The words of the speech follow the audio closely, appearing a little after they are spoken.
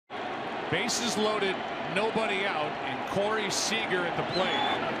Bases loaded, nobody out, and Corey Seager at the plate.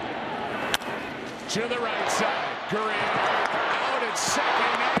 To the right side, Gurriel out at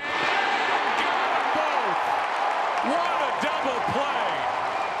second, and got them both. What a double play!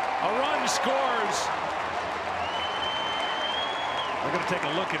 A run scores. We're going to take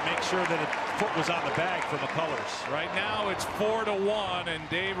a look and make sure that a foot was on the bag for McCullers. Right now it's 4-1, and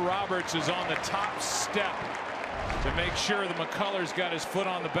Dave Roberts is on the top step to make sure that McCullers got his foot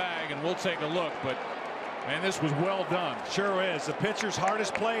on the bag, and we'll take a look. But man, this was well done. Sure is. The pitcher's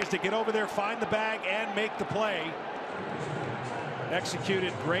hardest play is to get over there, find the bag, and make the play.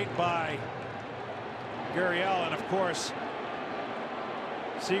 Executed great by Gurriel, and of course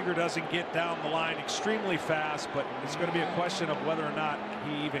Seager doesn't get down the line extremely fast, but it's going to be a question of whether or not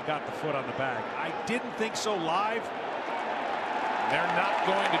he even got the foot on the bag. I didn't think so live. They're not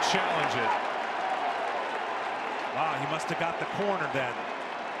going to challenge it. Wow, he must have got the corner then,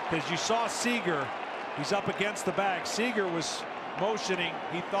 because you saw Seager. He's up against the bag. Seager was motioning.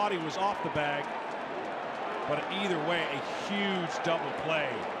 He thought he was off the bag. But either way, a huge double play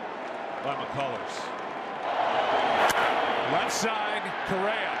by McCullers. Left side,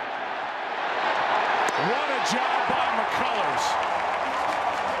 Correa. What a job by McCullers.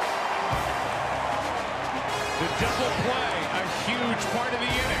 The double play, a huge part of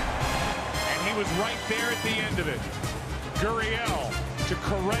the inning. And he was right there at the end of it. Gurriel to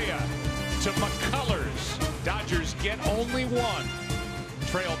Correa to McCullers. Dodgers get only one,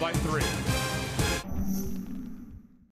 trailed by 3.